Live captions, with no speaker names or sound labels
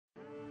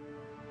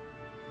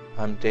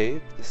I'm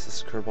Dave, this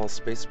is Kerbal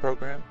Space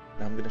Program,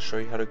 and I'm going to show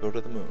you how to go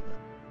to the moon.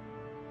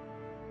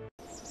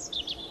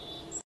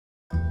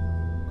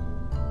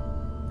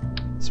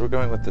 So we're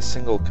going with the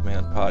single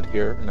command pod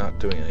here, we're not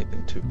doing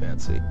anything too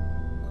fancy.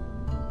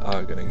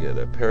 Going to get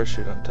a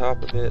parachute on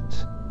top of it,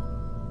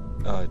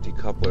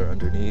 decoupler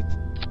underneath,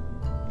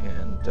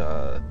 and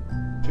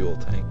fuel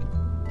tank.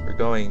 We're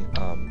going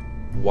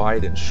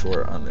wide and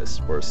short on this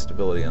for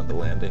stability on the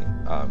landing,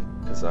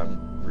 because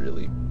I'm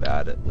really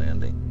bad at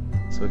landing.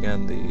 So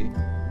again,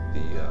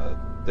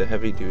 the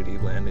heavy-duty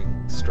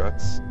landing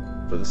struts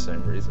for the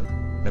same reason.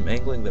 I'm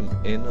angling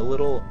them in a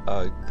little.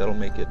 That'll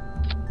make it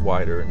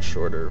wider and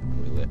shorter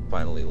when we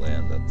finally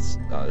land. That's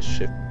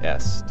Shift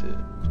S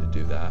to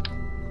do that.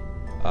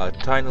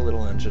 Tiny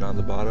little engine on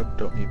the bottom.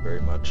 Don't need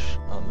very much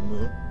on the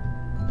moon.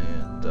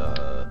 And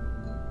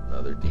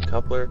another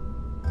decoupler.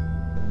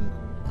 And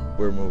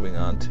we're moving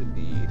on to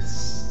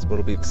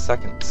what'll be the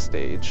second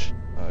stage.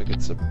 It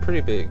gets a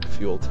pretty big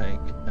fuel tank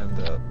and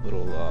a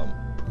little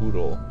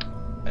Poodle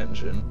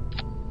engine,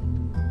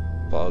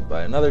 followed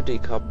by another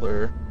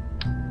decoupler,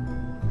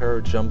 a pair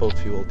of jumbo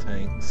fuel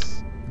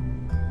tanks,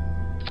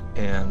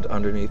 and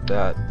underneath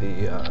that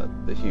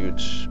the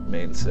huge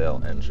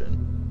mainsail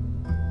engine.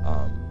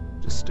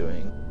 Just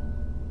doing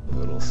a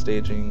little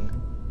staging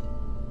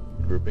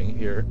grouping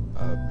here,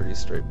 pretty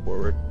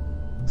straightforward.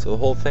 So the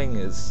whole thing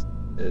is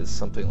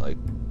something like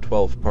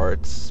 12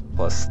 parts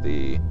plus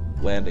the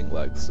landing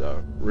legs.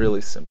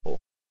 Really simple.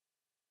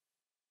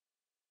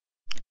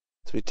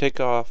 So we take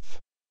off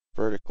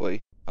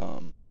vertically.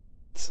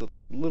 It's a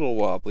little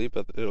wobbly,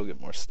 but it'll get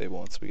more stable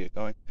once we get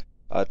going.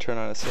 Turn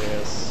on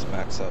SAS,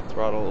 max out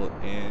throttle,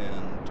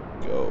 and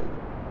go.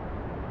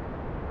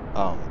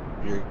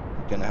 You're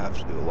gonna have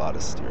to do a lot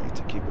of steering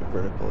to keep it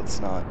vertical. It's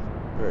not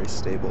very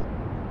stable.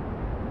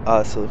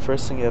 So the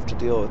first thing you have to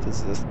deal with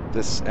is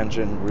this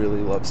engine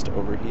really loves to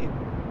overheat.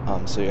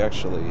 So you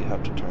actually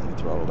have to turn the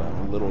throttle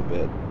down a little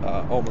bit,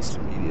 almost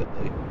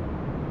immediately.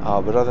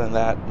 But other than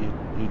that,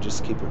 you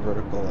just keep it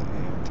vertical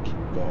and keep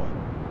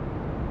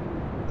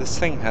going. This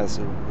thing has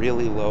a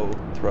really low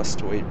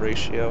thrust-to-weight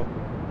ratio,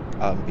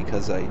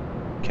 because I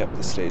kept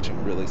the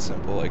staging really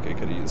simple. Like, I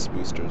could have used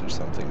boosters or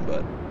something,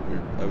 but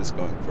I was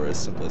going for as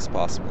simple as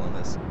possible in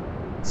this.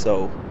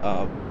 So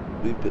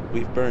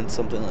we've burned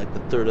something like a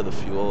third of the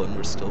fuel, and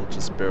we're still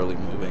just barely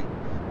moving.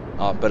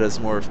 But as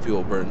more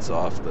fuel burns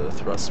off, the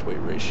thrust-weight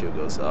ratio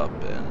goes up,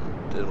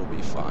 and it'll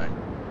be fine.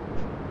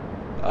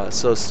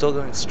 So still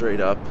going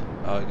straight up.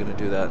 I'm going to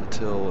do that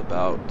until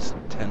about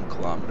 10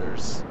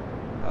 kilometers.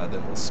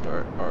 Then we'll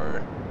start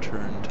our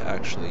turn to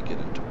actually get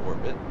into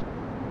orbit.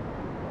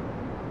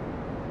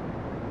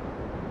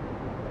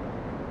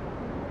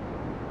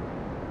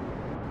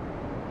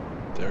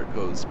 There it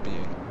goes,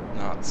 being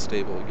not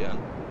stable again.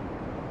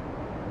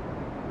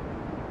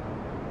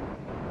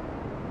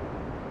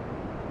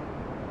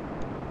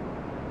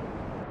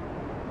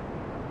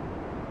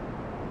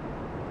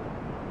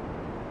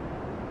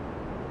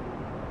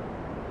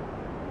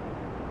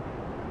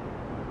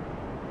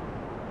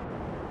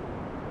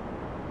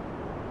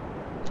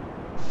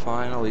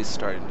 Finally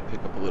starting to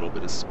pick up a little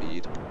bit of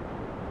speed.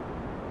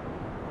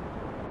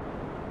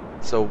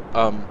 So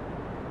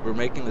we're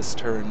making this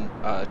turn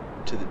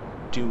to the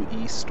due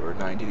east or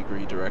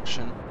 90-degree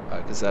direction,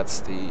 because that's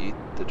the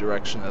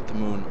direction that the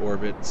moon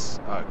orbits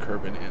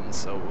Kerbin in.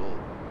 So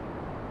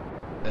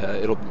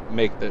it'll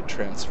make the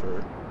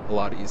transfer a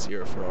lot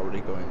easier if we're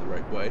already going the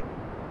right way.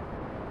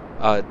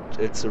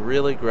 It's a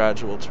really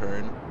gradual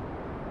turn.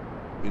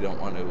 We don't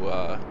want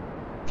to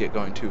get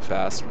going too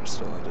fast. We're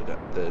still in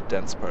the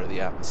dense part of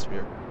the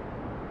atmosphere.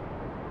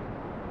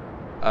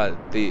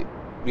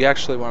 We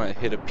actually want to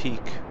hit a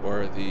peak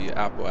or the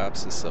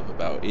apoapsis of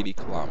about 80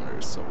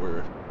 kilometers, so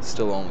we're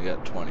still only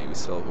at 20. We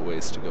still have a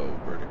ways to go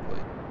vertically.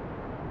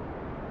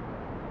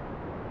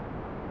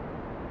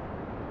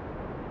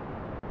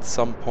 At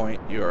some point,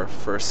 your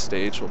first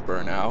stage will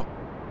burn out.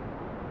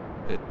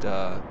 It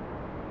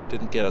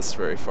didn't get us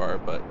very far,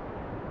 but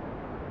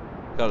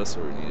got us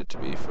where we needed to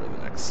be for the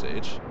next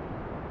stage.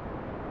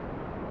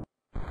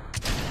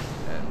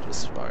 And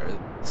just fire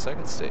the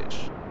second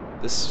stage.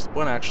 This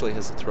one actually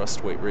has a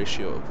thrust-weight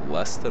ratio of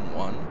less than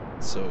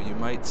 1, so you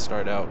might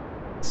start out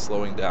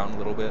slowing down a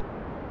little bit,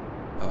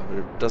 but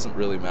it doesn't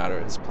really matter.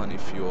 It has plenty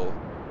of fuel.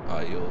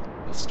 You'll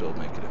still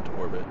make it into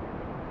orbit.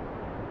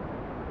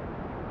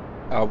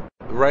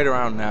 Right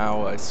around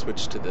now, I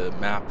switched to the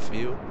map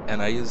view,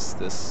 and I use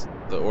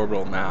the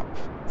orbital map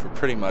for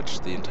pretty much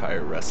the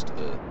entire rest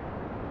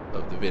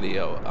of the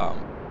video.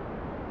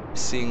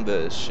 Seeing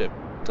the ship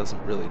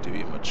doesn't really do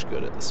you much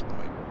good at this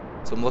point.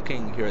 So I'm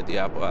looking here at the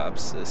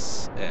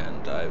apoapsis,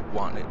 and I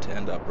want it to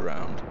end up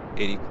around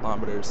 80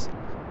 kilometers.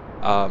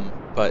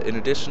 But in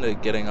addition to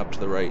getting up to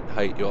the right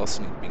height, you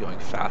also need to be going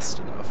fast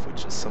enough,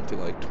 which is something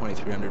like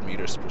 2,300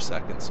 meters per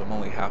second, so I'm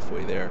only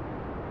halfway there.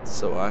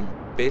 So I'm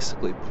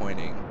basically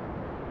pointing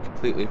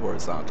completely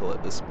horizontal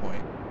at this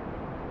point,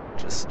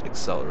 just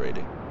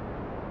accelerating.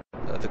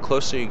 The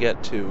closer you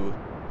get to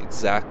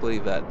exactly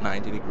that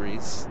 90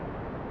 degrees,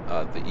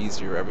 the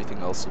easier everything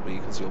else will be,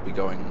 because you'll be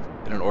going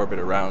in an orbit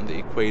around the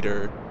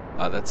equator.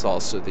 That's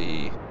also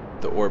the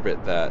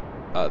orbit that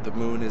the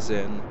moon is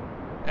in,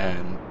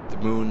 and the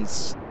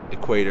moon's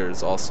equator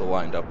is also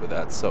lined up with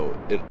that, so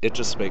it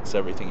just makes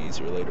everything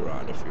easier later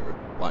on if you're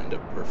lined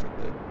up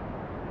perfectly.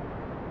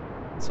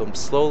 So I'm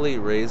slowly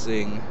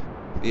raising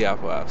the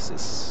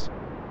apoapsis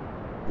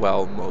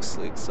while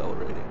mostly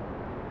accelerating.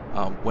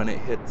 When it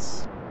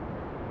hits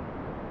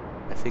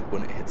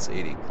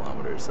 80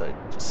 kilometers, I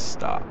just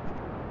stop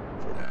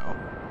for now.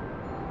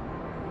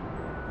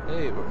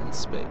 Hey, we're in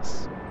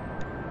space.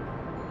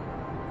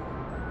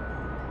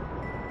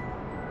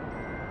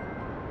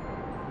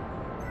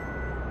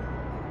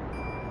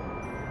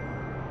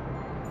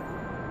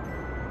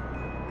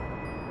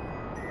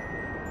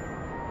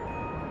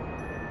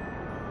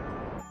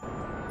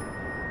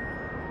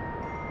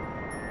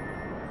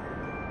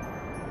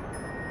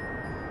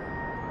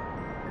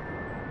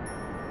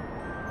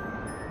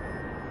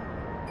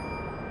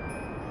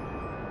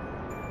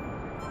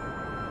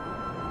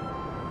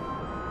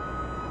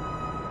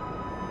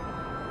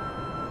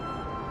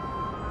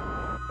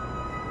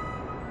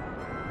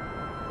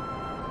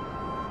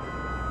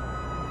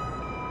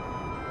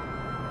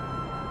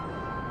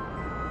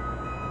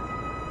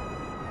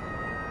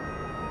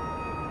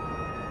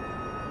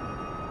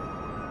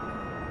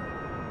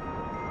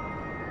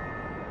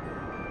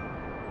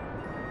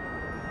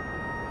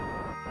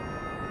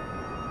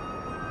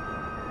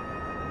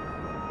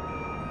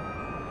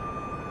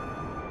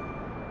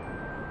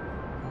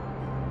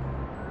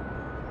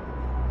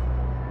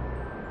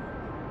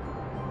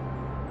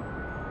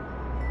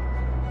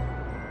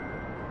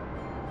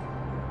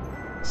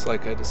 It's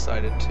like I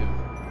decided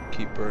to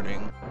keep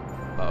burning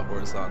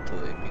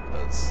horizontally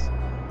because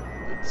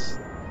it's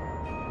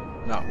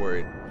not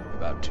worried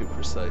about too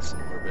precise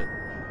in orbit,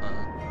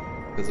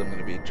 because I'm going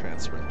to be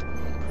transferring to the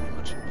moon pretty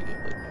much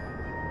immediately.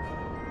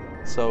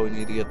 So we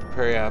need to get the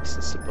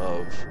periapsis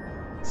above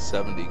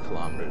 70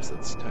 kilometers,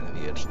 that's kind of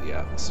the edge of the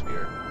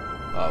atmosphere.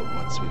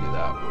 Once we do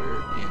that,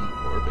 we're in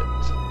orbit.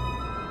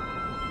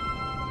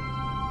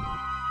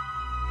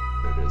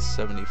 There it is,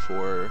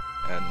 74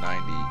 and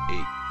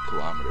 98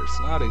 kilometers.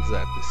 Not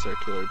exactly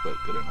circular, but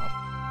good enough.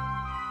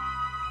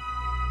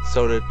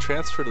 So to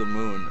transfer to the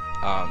moon,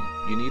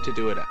 you need to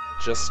do it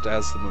just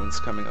as the moon's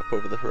coming up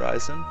over the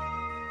horizon.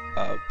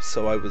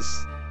 So I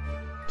was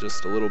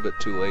just a little bit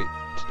too late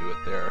to do it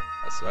there,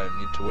 so I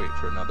need to wait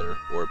for another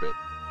orbit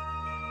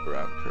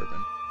around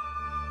Kerbin.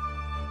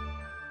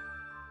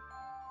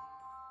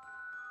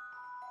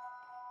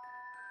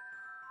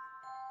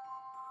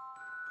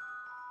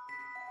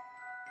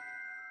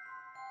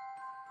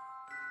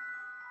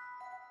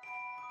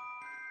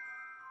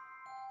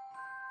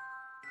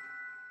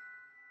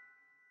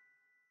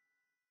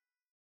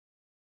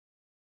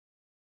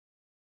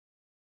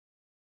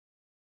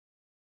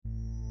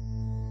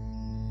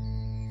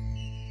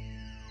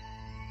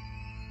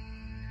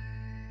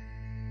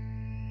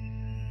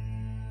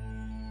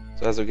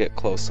 So as we get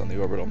close on the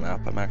orbital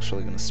map, I'm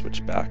actually going to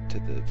switch back to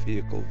the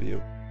vehicle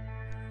view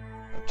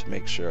to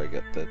make sure I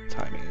get the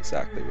timing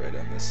exactly right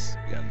on this.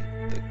 Again,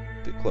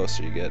 the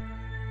closer you get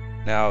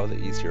now, the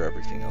easier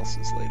everything else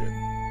is later.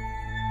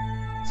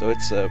 So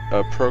it's a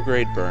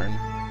prograde burn,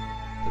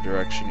 the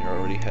direction you're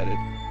already headed,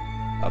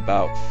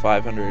 about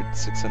 500,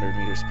 600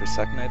 meters per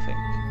second, I think.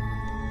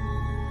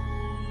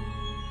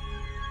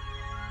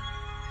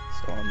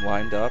 So I'm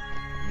lined up,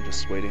 I'm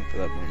just waiting for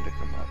that moon to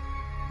come up.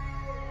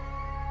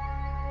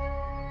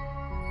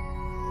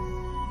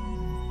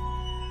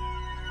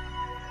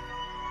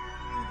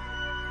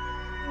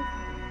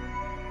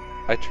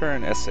 I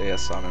turn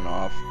SAS on and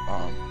off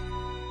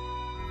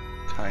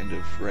kind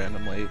of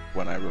randomly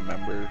when I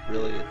remember.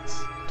 Really, it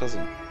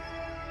doesn't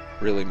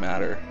really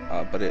matter,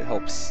 but it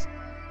helps,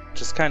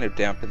 just kind of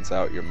dampens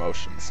out your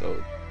motion,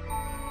 so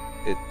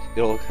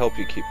it'll help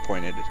you keep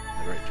pointed in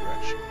the right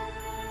direction.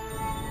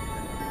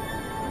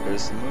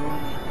 There's the moon,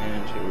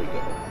 and here we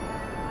go.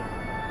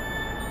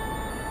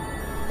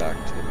 Back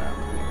to the map.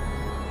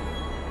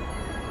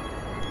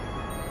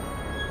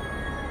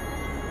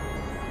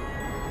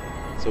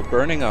 So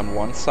burning on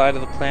one side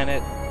of the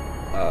planet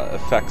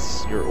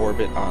affects your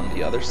orbit on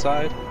the other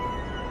side.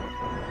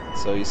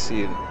 So you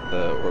see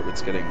the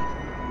orbit's getting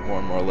more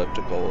and more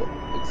elliptical,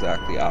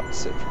 exactly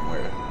opposite from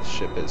where the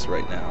ship is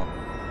right now.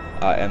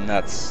 And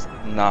that's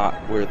not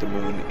where the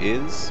moon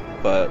is,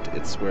 but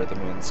it's where the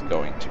moon's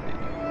going to be.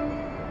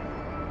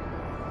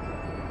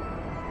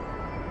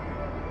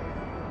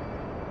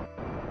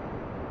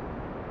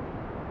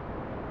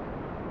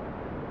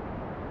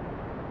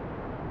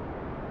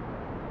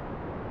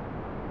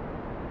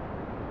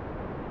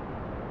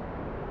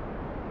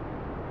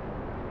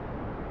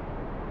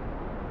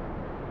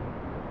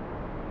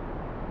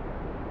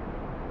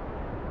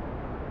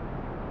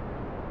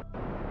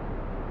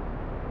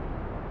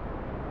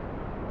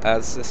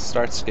 As this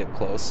starts to get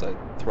close, I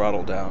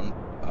throttle down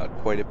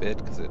quite a bit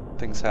because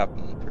things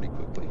happen pretty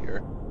quickly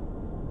here.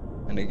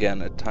 And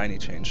again, a tiny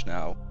change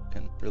now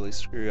can really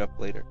screw you up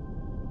later.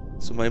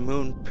 So my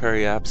moon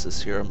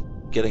periapsis here,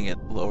 I'm getting it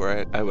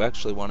lower. I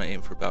actually want to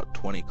aim for about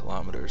 20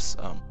 kilometers,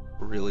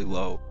 really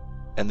low.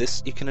 And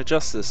this, you can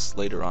adjust this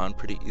later on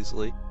pretty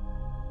easily.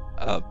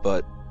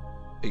 But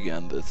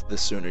again, the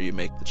sooner you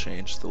make the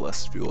change, the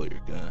less fuel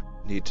you're gonna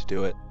need to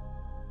do it.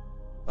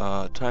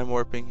 Time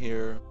warping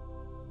here.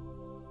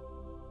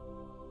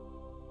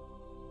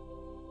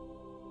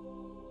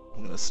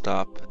 I'm gonna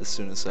stop as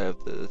soon as I have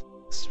the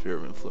sphere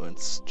of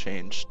influence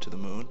change to the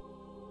moon,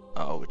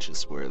 which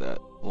is where that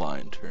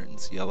line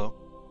turns yellow.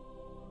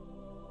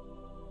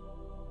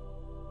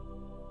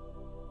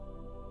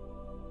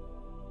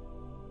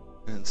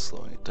 And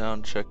slowing it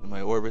down, checking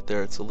my orbit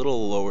there. It's a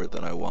little lower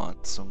than I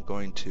want, so I'm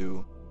going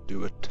to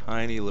do a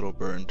tiny little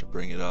burn to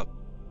bring it up.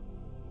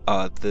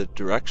 The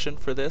direction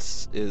for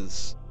this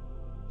is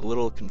a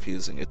little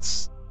confusing.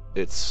 It's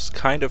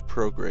kind of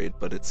prograde,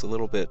 but it's a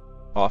little bit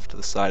off to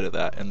the side of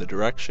that. And the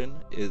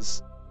direction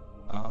is,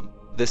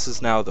 this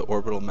is now the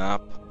orbital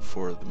map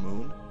for the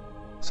moon.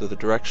 So the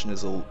direction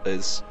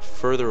is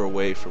further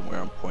away from where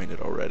I'm pointed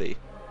already,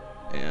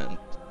 and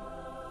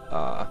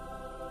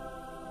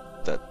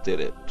that did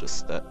it,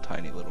 just that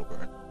tiny little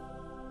burn.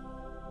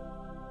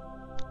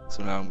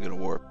 So now I'm going to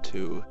warp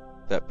to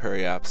that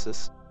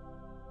periapsis.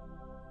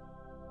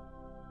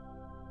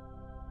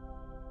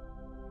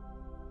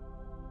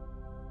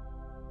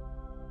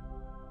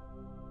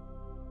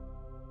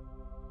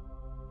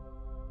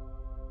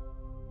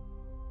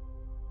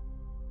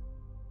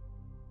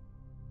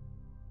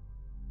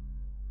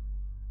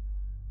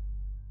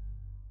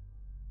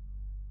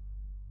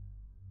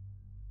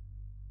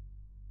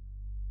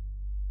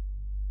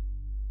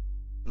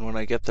 And when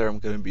I get there, I'm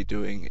going to be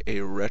doing a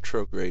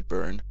retrograde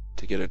burn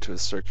to get into a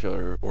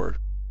circular, or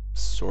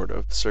sort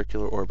of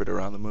circular orbit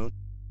around the moon.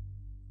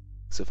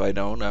 So if I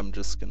don't, I'm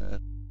just going to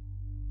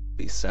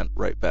be sent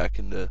right back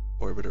into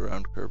orbit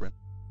around Kerbin.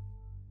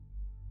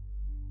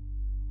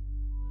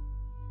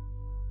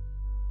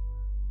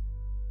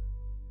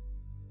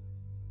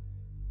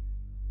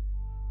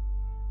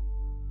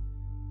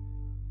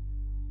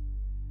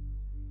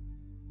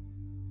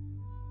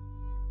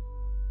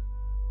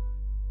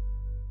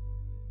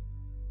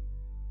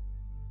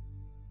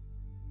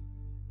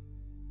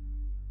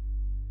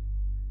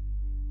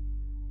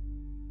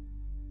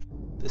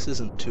 This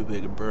isn't too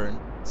big a burn,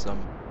 so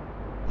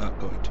I'm not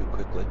going too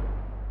quickly.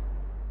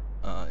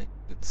 You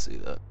can see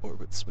that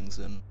orbit swings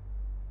in.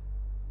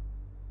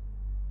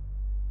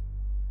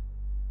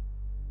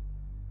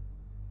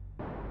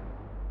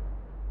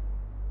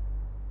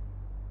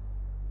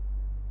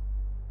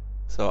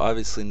 So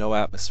obviously no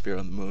atmosphere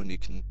on the moon, you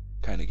can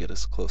kind of get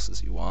as close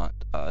as you want,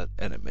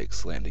 and it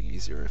makes landing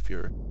easier if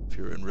you're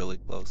in really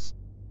close.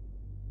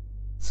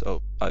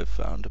 So I've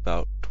found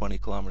about 20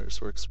 kilometers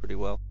works pretty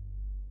well.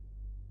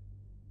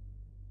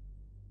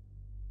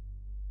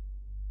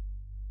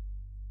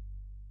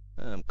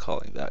 I'm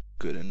calling that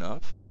good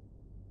enough.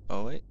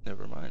 Oh wait,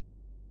 never mind.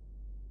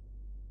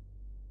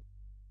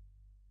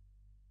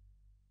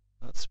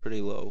 That's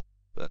pretty low,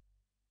 but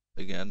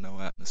again, no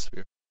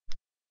atmosphere.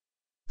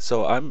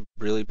 So I'm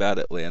really bad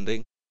at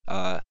landing,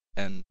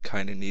 and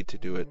kind of need to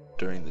do it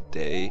during the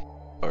day,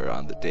 or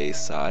on the day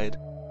side.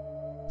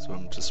 So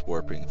I'm just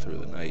warping through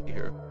the night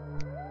here.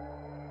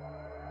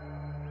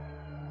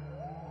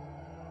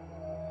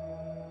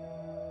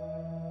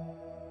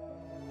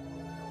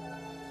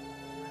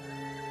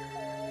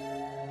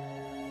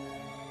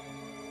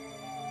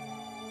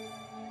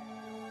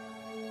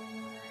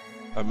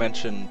 I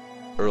mentioned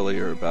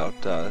earlier about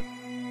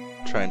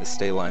trying to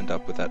stay lined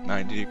up with that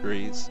 90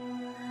 degrees,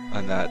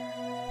 and that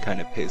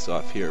kind of pays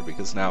off here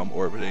because now I'm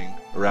orbiting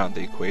around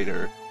the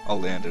equator.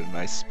 I'll land in a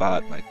nice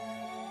spot. My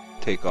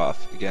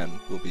takeoff again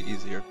will be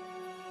easier.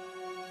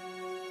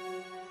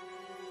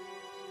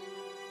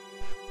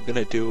 I'm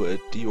gonna do a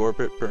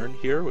deorbit burn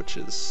here, which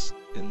is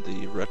in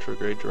the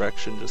retrograde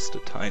direction, just a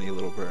tiny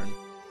little burn.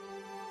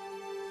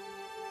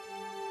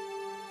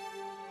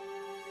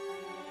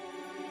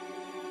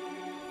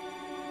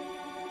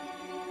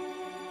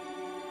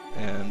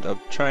 And I'm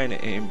trying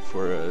to aim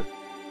for a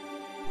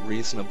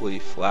reasonably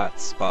flat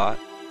spot.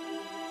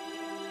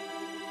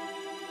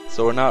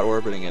 So we're not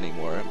orbiting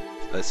anymore.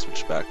 I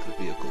switched back to the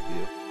vehicle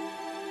view.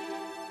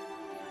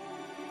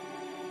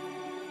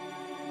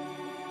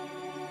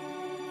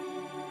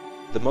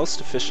 The most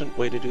efficient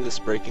way to do this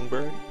braking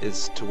burn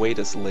is to wait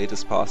as late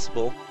as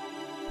possible,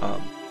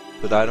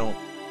 but I don't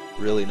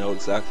really know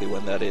exactly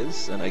when that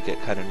is, and I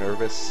get kind of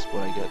nervous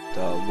when I get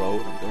low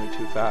and I'm going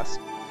too fast.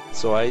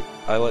 So I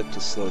like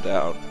to slow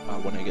down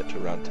when I get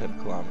to around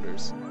 10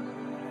 kilometers.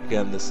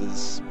 Again, this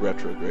is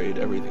retrograde,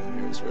 everything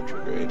here is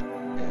retrograde,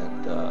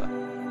 and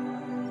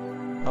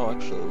oh,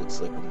 actually it looks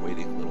like I'm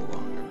waiting a little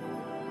longer.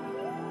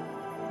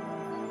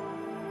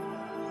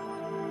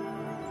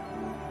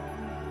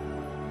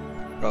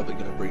 Probably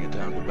going to bring it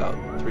down to about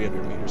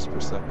 300 meters per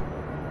second.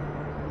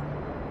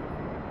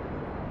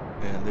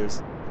 And there's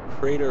a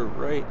crater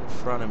right in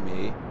front of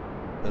me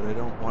that I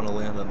don't want to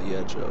land on the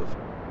edge of.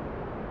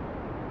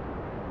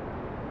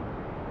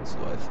 So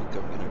I think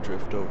I'm going to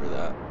drift over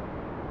that.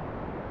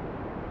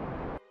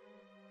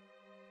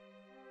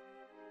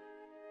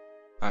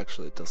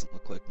 Actually, it doesn't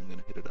look like I'm going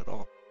to hit it at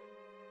all.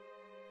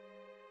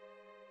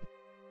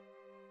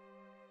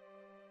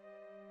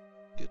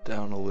 Get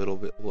down a little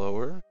bit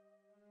lower.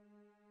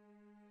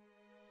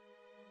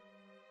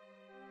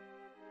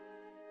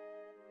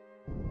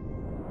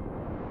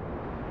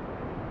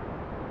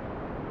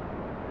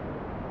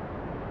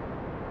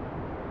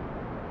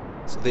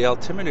 So the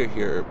altimeter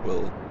here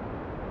will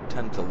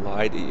tend to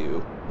lie to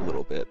you a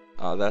little bit.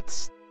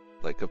 That's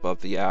like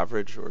above the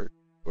average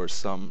or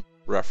some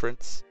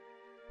reference.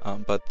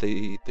 But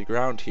the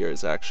ground here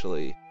is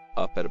actually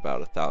up at about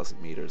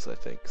 1,000 meters, I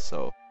think.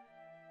 So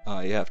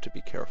you have to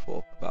be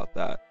careful about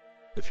that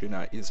if you're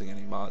not using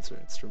any mods or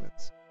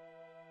instruments.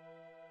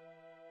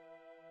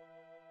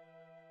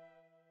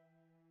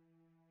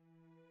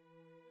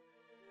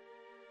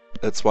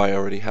 That's why I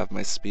already have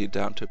my speed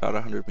down to about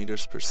 100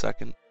 meters per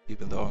second,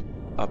 even though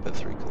I'm up at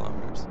 3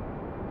 kilometers.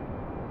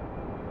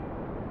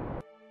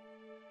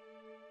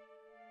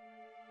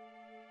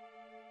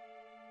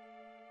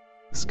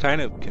 It's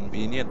kind of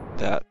convenient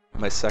that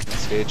my second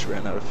stage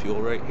ran out of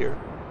fuel right here,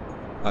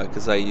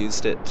 because I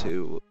used it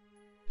to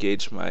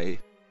gauge my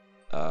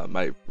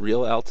my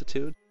real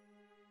altitude.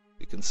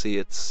 You can see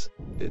it's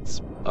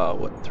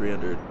what,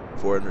 300,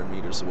 400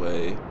 meters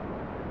away,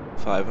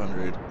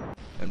 500,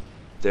 and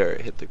there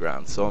it hit the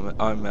ground. So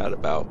I'm at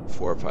about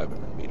 400 or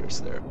 500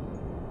 meters there.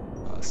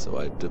 So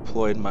I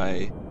deployed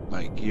my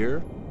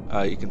gear.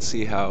 You can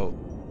see how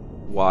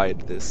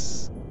wide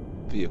this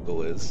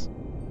vehicle is,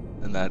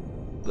 and that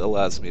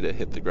allows me to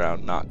hit the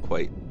ground not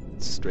quite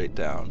straight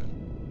down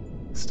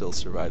and still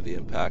survive the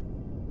impact.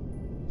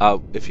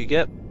 If you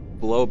get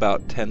below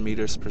about 10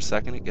 meters per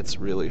second, it gets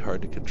really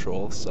hard to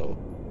control, so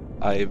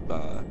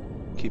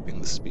I'm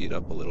keeping the speed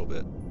up a little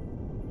bit.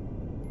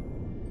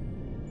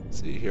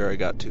 See, here I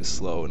got too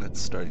slow and it's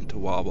starting to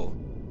wobble.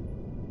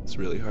 It's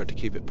really hard to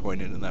keep it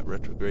pointed in that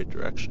retrograde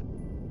direction.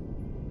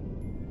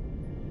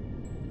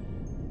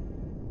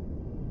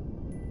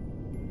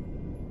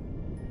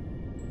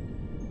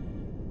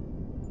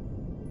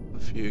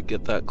 If you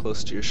get that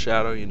close to your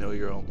shadow, you know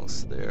you're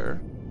almost there.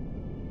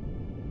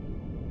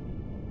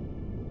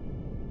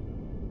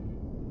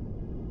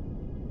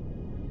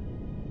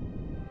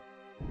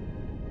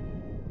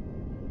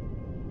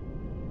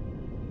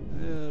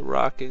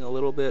 Rocking a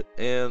little bit,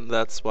 and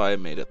that's why I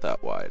made it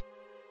that wide.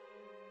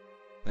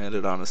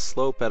 Landed on a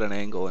slope at an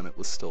angle and it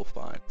was still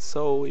fine.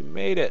 So we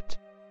made it!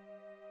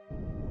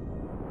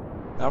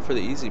 Now for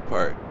the easy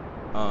part.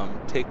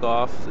 Take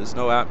off. There's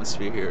no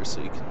atmosphere here,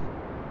 so you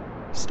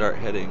can start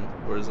heading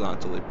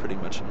horizontally pretty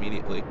much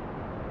immediately.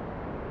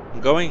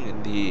 I'm going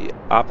in the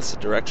opposite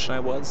direction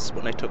I was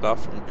when I took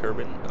off from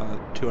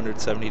Kerbin,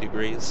 270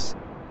 degrees.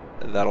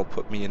 That'll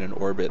put me in an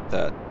orbit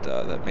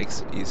that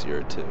makes it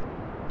easier to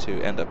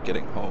end up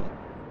getting home.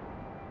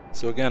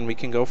 So again, we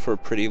can go for a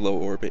pretty low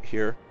orbit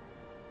here,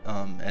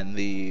 and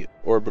the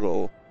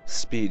orbital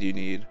speed you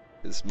need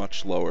is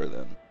much lower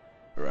than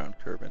around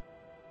Kerbin.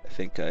 I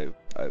think I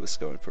was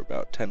going for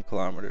about 10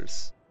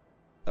 kilometers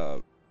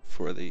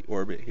for the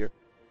orbit here.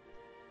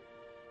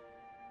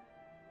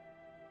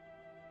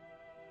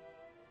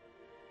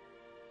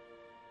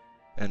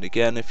 And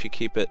again, if you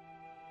keep it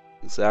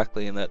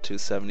exactly in that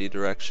 270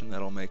 direction,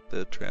 that'll make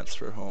the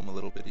transfer home a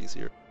little bit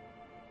easier.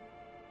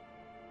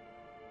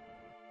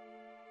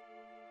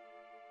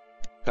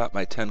 Got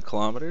my 10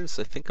 kilometers.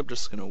 I think I'm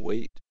just gonna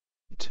wait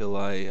until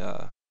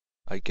I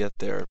get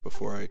there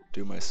before I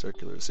do my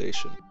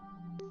circularization.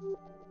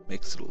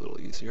 Makes it a little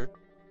easier.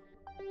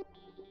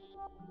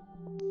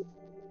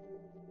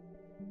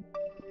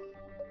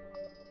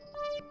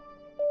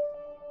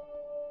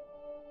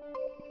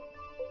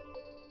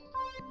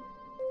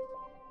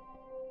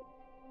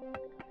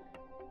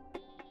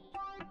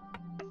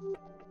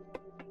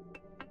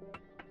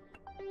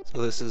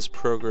 So this is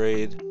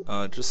prograde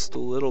just a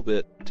little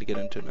bit to get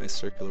into a nice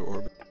circular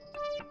orbit.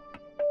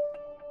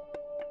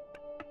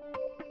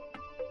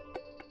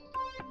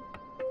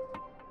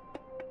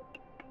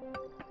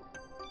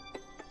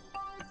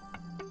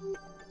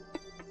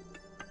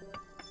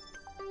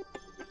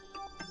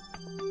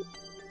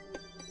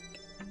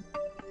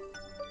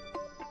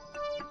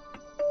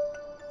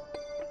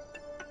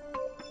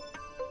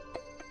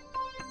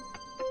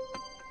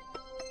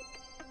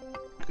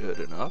 Good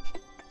enough.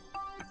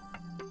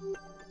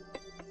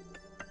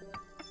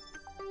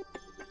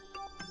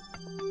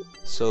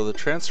 So the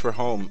transfer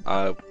home,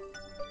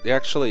 they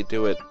actually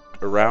do it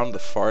around the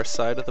far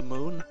side of the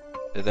moon,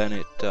 and then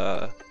it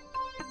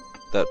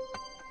that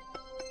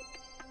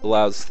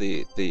allows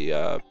the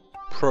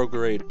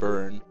prograde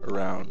burn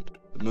around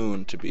the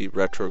moon to be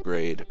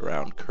retrograde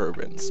around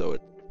Kerbin. So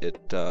it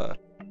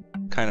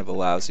kind of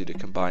allows you to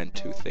combine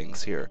two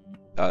things here: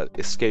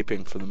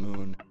 escaping from the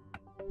moon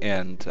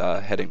and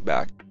heading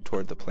back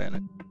toward the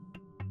planet.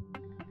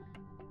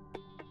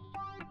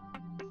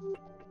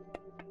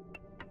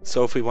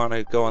 So if we want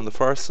to go on the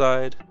far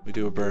side, we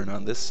do a burn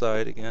on this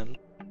side again.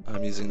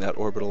 I'm using that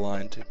orbital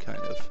line to kind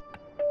of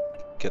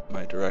get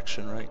my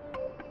direction right.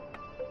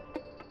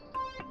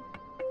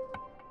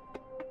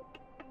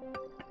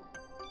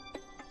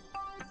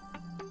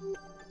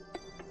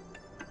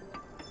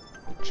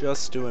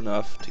 just do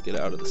enough to get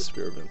out of the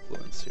sphere of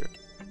influence here.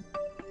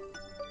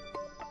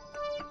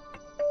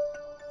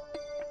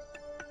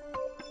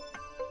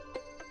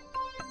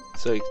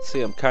 So you can see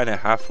I'm kind of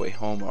halfway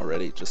home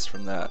already just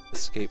from that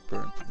escape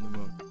burn from the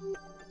moon.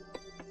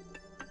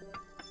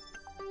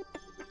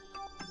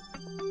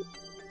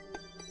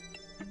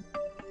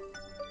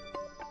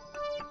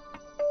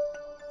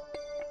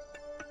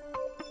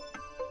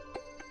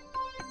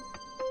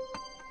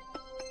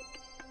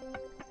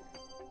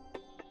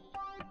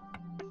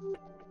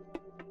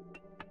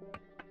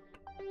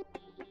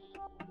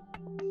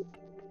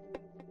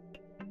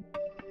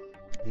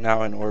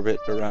 Now in orbit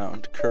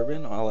around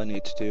Kerbin, all I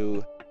need to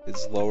do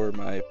is lower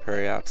my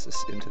periapsis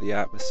into the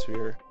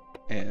atmosphere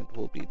and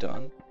we'll be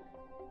done.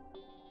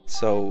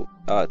 So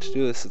to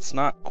do this, it's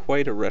not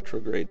quite a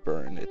retrograde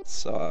burn.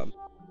 It's a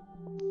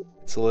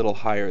little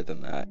higher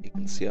than that. You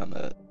can see on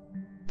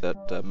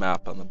that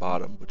map on the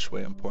bottom which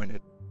way I'm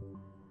pointed.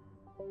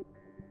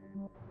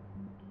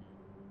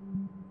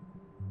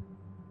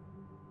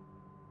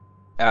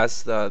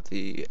 As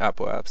the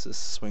apoapsis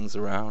swings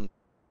around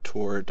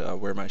toward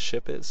where my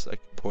ship is, I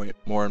can point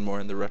more and more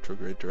in the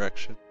retrograde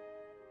direction.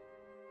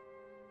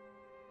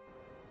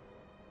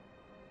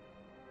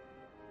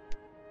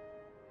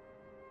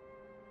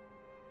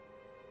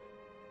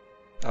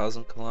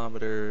 1,000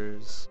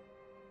 kilometers.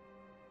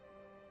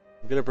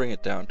 I'm gonna bring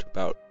it down to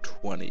about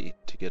 20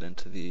 to get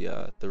into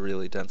the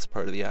really dense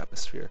part of the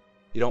atmosphere.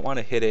 You don't want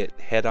to hit it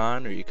head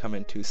on, or you come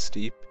in too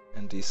steep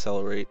and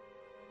decelerate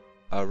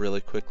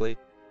really quickly,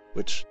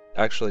 which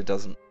actually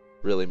doesn't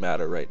really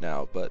matter right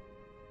now, but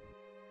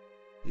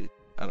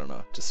I don't know,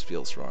 it just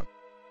feels wrong.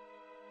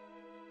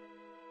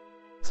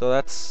 So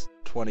that's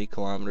 20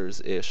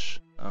 kilometers-ish.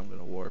 I'm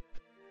gonna warp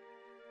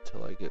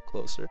until I get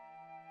closer.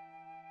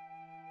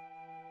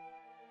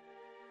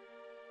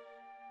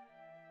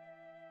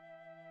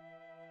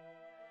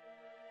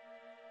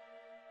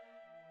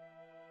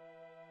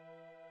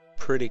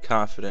 Pretty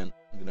confident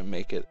I'm gonna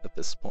make it at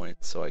this point,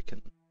 so I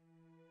can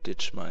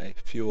ditch my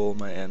fuel,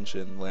 my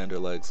engine, lander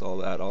legs, all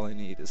that. All I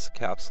need is a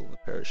capsule and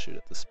a parachute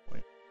at this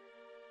point.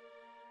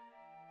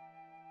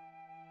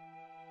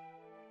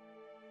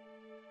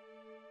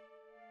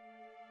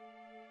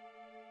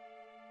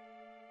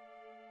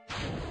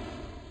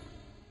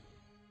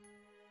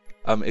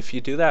 If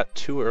you do that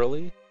too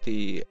early,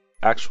 the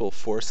actual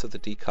force of the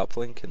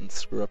decoupling can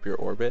screw up your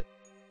orbit.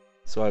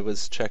 So I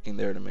was checking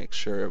there to make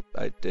sure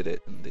I did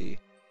it in the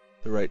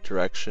right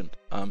direction.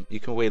 You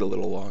can wait a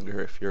little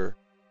longer if you're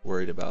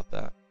worried about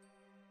that.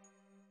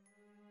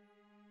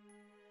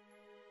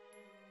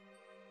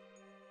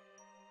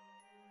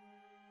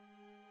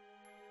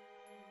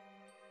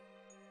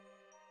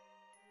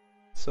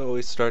 So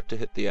we start to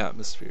hit the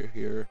atmosphere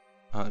here.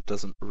 It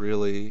doesn't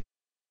really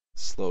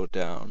slow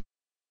down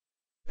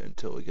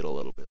until we get a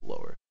little bit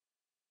lower.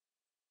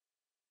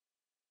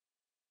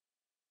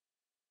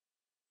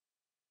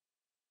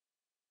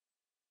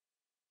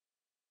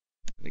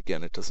 And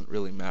again, it doesn't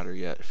really matter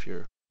yet if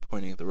you're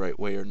pointing the right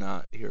way or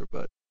not here,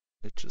 but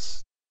it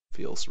just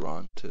feels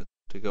wrong to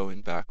go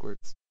in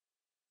backwards.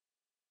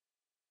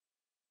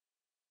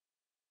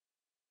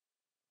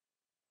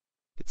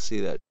 You can see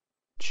that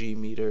G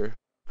meter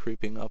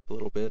creeping up a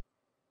little bit.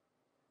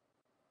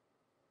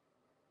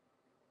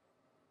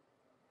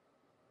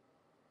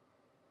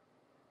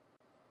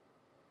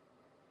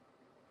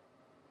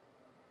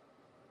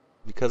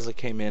 Because I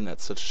came in at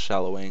such a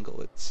shallow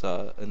angle, it's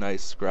a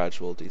nice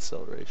gradual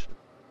deceleration.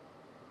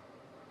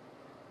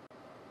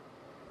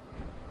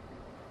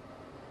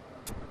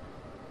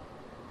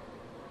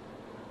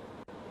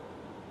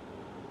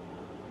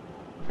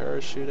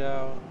 Parachute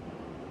out.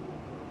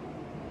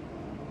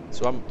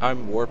 So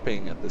I'm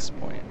warping at this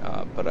point,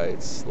 but I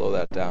slow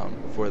that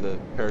down before the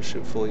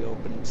parachute fully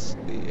opens.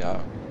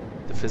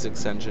 The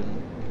physics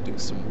engine can do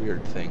some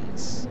weird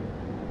things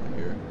when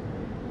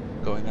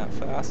you're going that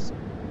fast,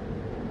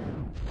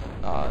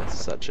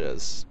 such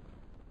as,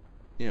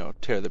 you know,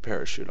 tear the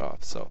parachute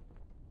off. So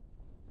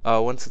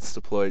once it's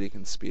deployed, you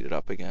can speed it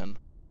up again.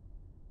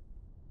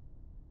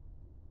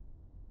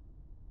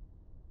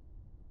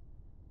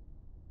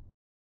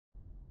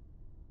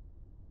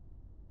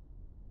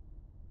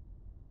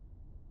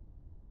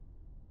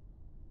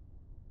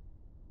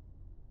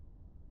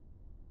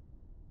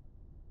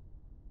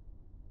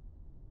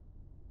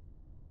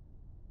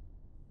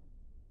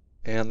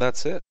 And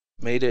that's it.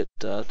 Made it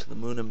to the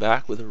moon and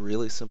back with a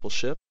really simple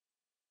ship.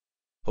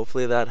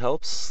 Hopefully that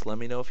helps. Let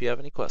me know if you have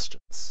any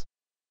questions.